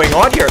all this going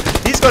on here.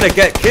 He's going to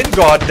get Kin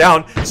God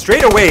down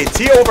straight away.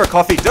 Tea over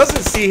Coffee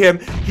doesn't see him.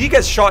 He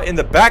gets shot in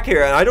the back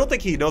here, and I don't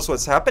think he knows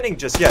what's happening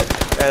just yet.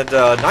 And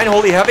Nine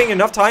Holy having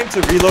enough time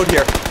to reload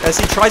here as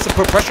he tries to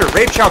put pressure.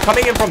 Rave Chow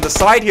coming in from the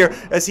side here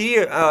as he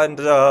and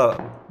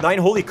Nine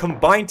Holy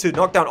combined to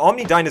knock down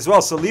Omnidyne as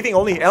well, so leaving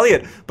only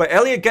Elliot. But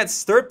Elliot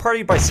gets third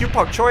party by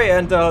Supak Choi,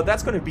 and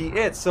that's going to be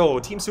it. So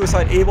Team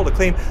Suicide able to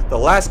claim the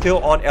last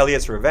kill on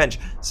Elliot's Revenge.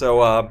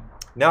 So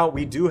now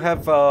we do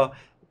have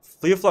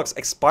Fleoflux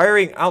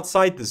expiring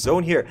outside the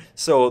zone here.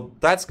 So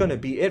that's going to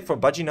be it for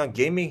Banjingan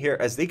Gaming here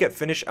as they get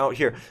finished out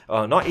here.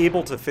 Not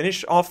able to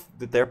finish off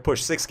their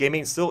push. 6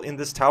 Gaming still in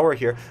this tower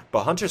here.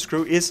 But Hunter's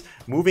crew is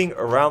moving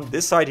around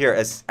this side here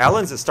as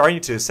Allens is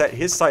starting to set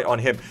his sight on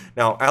him.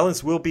 Now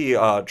Allens will be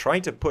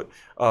trying to put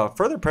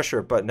further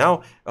pressure, but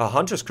now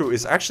Hunter's crew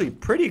is actually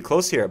pretty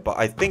close here. But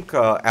I think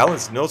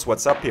Allens knows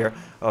what's up here.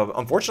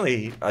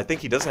 Unfortunately, I think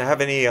he doesn't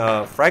have any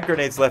frag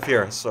grenades left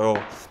here.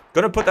 So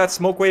gonna put that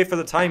smoke wave for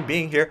the time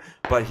being here,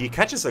 but he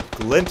catches a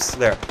glimpse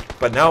there.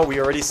 But now we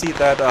already see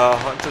that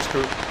Hunter's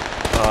crew,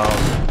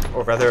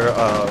 or rather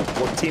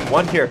Team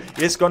 1 here,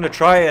 is going to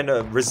try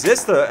and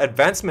resist the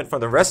advancement from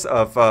the rest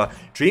of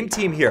Dream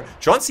Team here.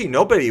 John C.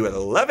 Nobody with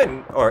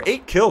 11 or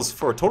 8 kills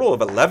for a total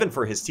of 11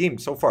 for his team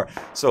so far.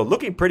 So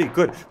looking pretty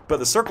good, but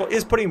the circle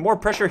is putting more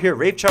pressure here.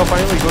 Rave Chow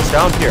finally goes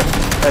down here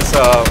as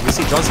we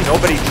see John C.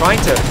 Nobody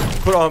trying to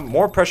put on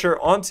more pressure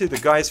onto the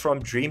guys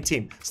from Dream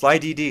Team. Sly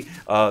DD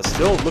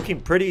still looking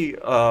pretty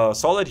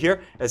solid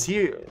here as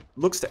he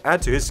looks to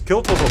add to his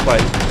kill total, but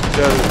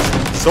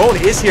the zone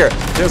is here.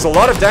 There's a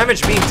lot of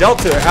damage being dealt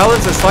to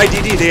Allens and Sly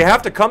DD. They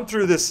have to come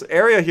through this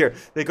area here.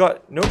 They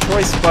got no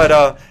choice,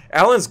 but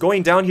Allens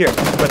going down here.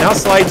 But now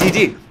Sly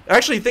DD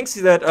actually thinks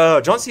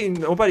that John C.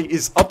 Nobody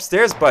is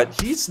upstairs,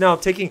 but he's now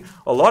taking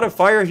a lot of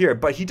fire here.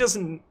 But he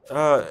doesn't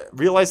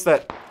realize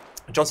that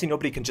John C.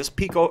 Nobody can just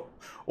peek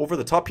over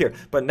the top here.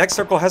 But next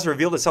circle has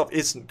revealed itself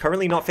is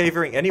currently not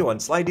favoring anyone.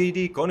 Sly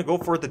DD going to go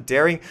for the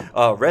daring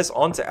res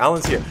onto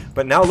Allens here.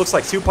 But now it looks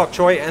like Supak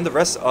Choi and the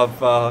rest of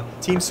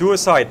Team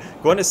Suicide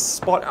going to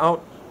spot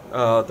out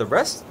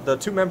the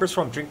 2 members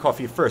from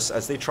DrinkCoffeeFirst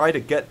as they try to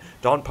get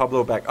Don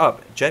Pablo back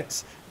up.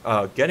 Jenks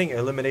getting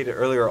eliminated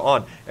earlier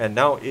on, and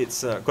now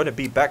it's going to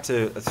be back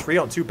to a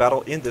 3-on-2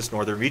 battle in this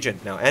northern region.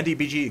 Now Andy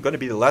BG going to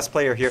be the last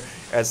player here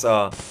as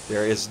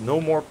there is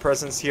no more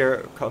presence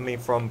here coming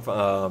from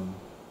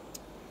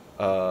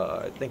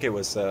I think it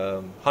was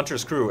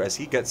Hunter's crew as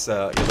he gets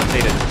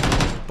eliminated.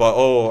 But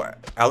oh,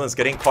 Allen's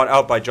getting caught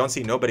out by John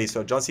C. Nobody.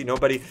 So John C.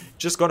 Nobody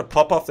just going to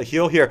pop off the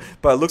heel here.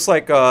 But it looks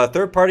like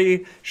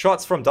third-party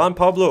shots from Don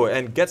Pablo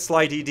and get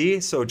Sly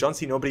DD. So John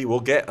C. Nobody will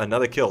get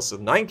another kill. So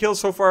 9 kills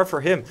so far for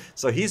him.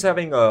 So he's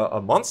having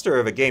a monster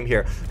of a game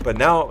here. But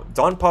now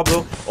Don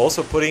Pablo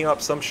also putting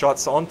up some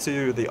shots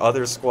onto the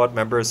other squad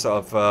members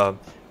of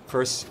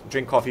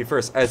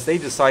DrinkCoffeeFirst as they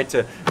decide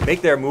to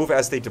make their move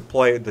as they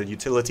deploy the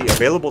utility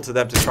available to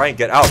them to try and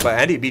get out. But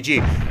Andy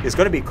BG is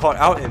going to be caught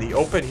out in the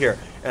open here,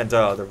 and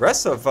the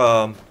rest of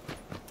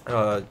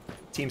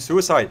Team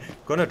Suicide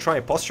gonna try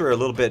and posture a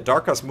little bit.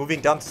 Darkus moving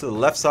down to the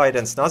left side,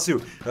 and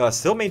Snazu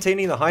still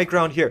maintaining the high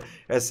ground here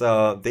as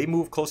they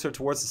move closer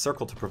towards the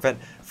circle to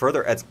prevent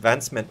further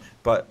advancement.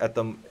 But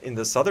in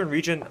the southern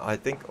region, I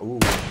think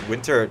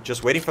Winter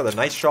just waiting for the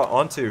nice shot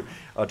onto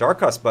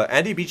Darkus. But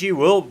Andy BG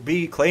will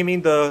be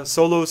claiming the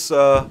solos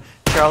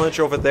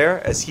challenge over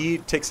there as he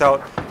takes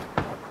out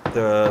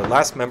the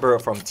last member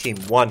from Team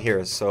 1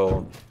 here.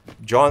 So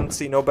John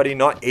C. Nobody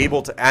not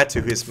able to add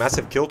to his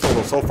massive kill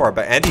total so far,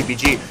 but Andy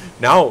BG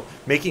now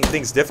making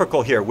things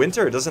difficult here.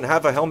 Winter doesn't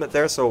have a helmet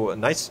there, so a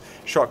nice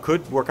shot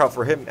could work out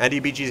for him.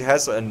 Andy BG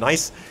has a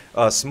nice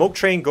smoke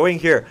train going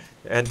here,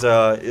 and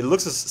it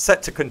looks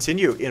set to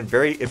continue in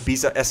very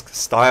Ibiza-esque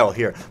style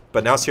here.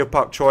 But now Seo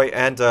Pak Choi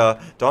and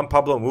Don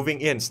Pablo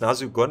moving in.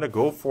 Snazu gonna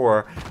go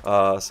for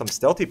some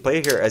stealthy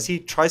play here as he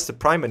tries to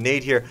prime a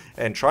nade here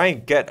and try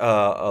and get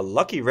a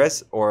lucky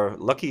res or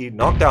lucky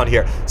knockdown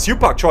here. Seo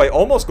Pak Choi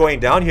almost going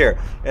down here,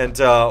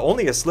 and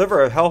only a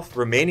sliver of health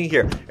remaining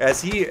here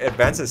as he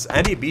advances.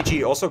 Andy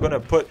BG also gonna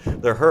put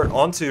the hurt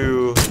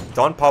onto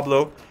Don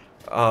Pablo.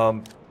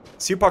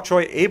 Seo Pak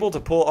Choi able to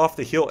pull off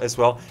the heal as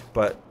well,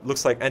 but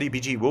looks like Andy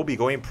BG will be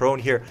going prone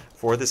here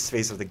for this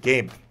phase of the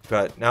game.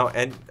 But now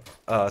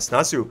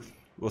Snazu,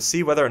 we'll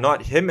see whether or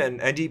not him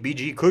and Andy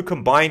BG could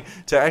combine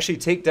to actually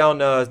take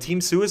down Team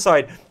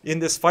Suicide in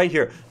this fight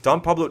here.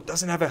 Don Pablo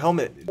doesn't have a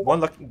helmet.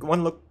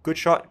 One good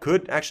shot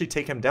could actually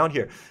take him down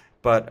here.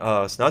 But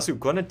Snazu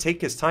gonna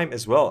take his time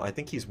as well. I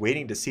think he's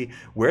waiting to see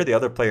where the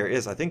other player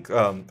is. I think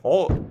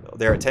all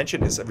their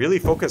attention is really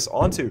focused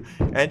onto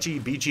Angie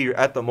BG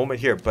at the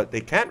moment here, but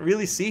they can't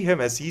really see him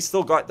as he's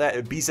still got that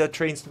Ibiza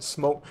train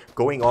smoke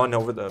going on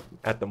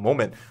at the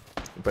moment.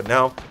 But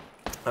now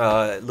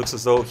it looks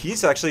as though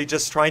he's actually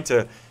just trying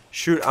to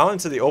shoot out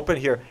into the open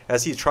here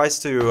as he tries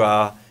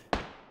to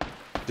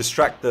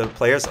distract the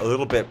players a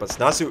little bit. But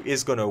Snazu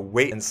is going to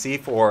wait and see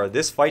for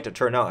this fight to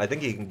turn out. I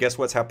think he can guess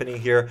what's happening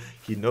here.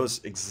 He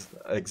knows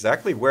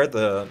exactly where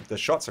the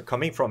shots are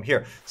coming from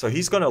here. So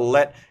he's going to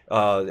let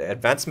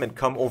advancement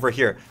come over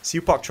here.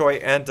 Seo Pak Choi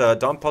and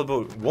Don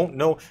Pablo won't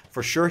know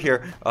for sure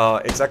here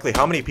exactly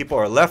how many people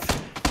are left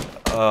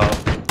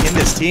in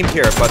this team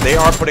here, but they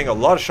are putting a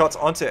lot of shots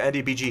onto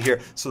Andy BG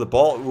here. So the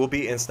ball will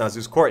be in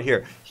Snazu's court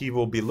here. He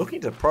will be looking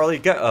to probably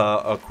get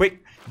a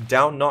quick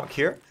down knock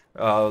here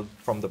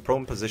from the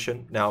prone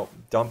position. Now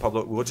Don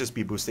Pablo will just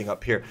be boosting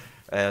up here,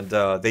 and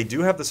they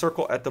do have the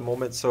circle at the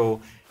moment,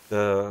 so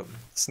the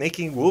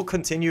snaking will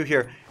continue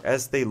here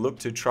as they look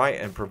to try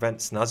and prevent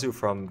Snazu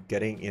from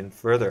getting in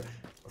further.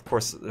 Of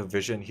course, the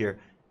vision here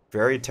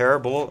very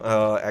terrible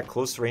at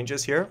close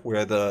ranges here,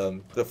 where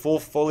the full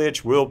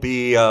foliage will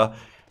be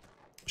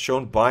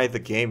shown by the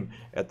game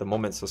at the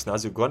moment. So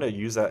Snazu gonna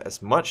use that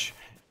as much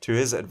to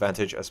his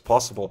advantage as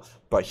possible,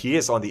 but he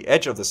is on the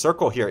edge of the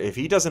circle here. If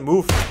he doesn't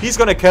move, he's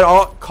gonna get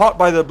caught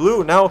by the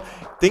blue. Now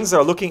things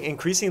are looking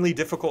increasingly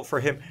difficult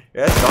for him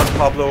as Don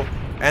Pablo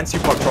and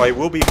Seo Pak Choi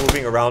will be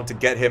moving around to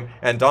get him,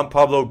 and Don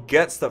Pablo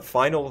gets the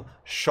final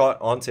shot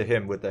onto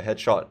him with the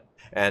headshot.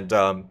 And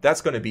that's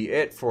going to be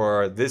it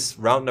for this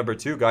round number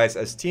 2, guys,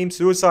 as Team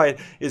Suicide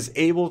is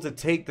able to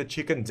take the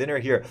chicken dinner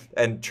here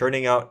and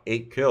churning out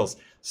 8 kills.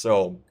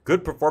 So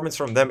good performance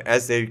from them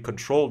as they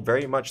controlled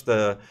very much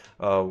the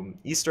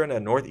eastern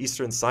and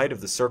northeastern side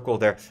of the circle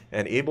there,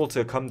 and able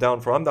to come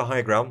down from the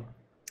high ground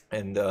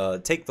and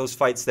take those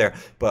fights there.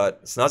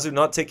 But Snazu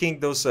not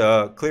taking those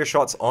clear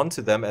shots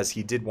onto them, as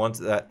he did want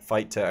that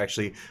fight to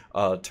actually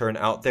turn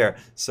out there.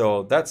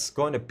 So that's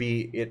going to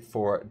be it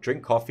for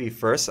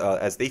DrinkCoffeeFirst,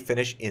 as they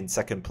finish in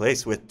 2nd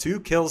place with 2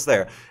 kills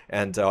there.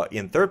 And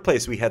in 3rd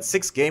place we had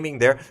 6 Gaming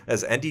there,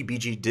 as Andy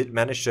BG did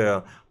manage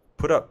to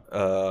put up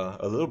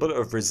a little bit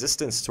of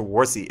resistance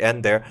towards the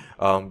end there,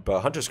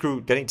 but Hunter's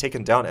Crew getting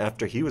taken down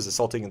after he was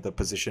assaulting the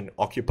position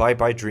occupied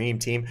by Dream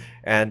Team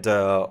and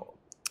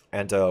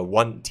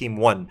Team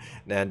 1.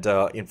 And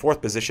in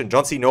 4th position,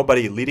 John C.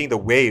 Nobody leading the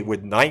way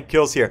with 9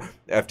 kills here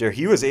after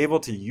he was able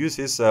to use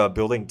his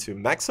building to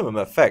maximum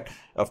effect.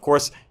 Of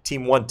course,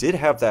 Team 1 did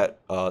have that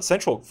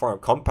central farm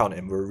compound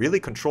and were really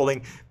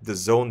controlling the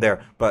zone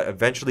there, but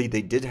eventually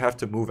they did have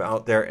to move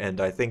out there. And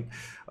I think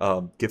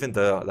given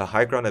the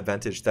high ground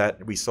advantage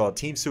that we saw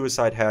Team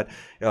Suicide had,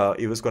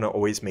 it was going to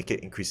always make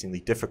it increasingly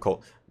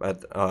difficult.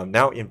 But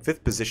now in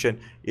 5th position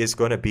is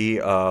going to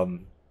be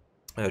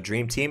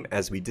Dream Team,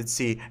 as we did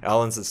see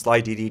Allens and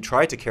Sly DD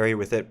try to carry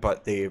with it,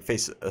 but they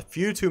face a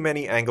few too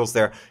many angles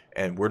there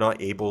and we're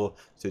not able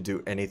to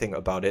do anything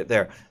about it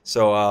there.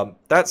 So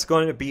that's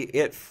going to be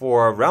it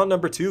for round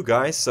number 2,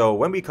 guys. So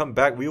when we come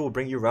back, we will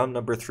bring you round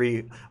number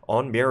 3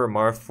 on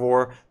Miramar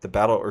for the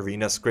Battle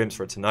Arena scrims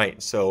for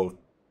tonight. So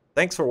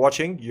thanks for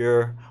watching.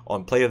 You're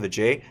on Play of the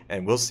J,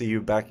 and we'll see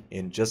you back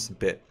in just a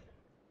bit.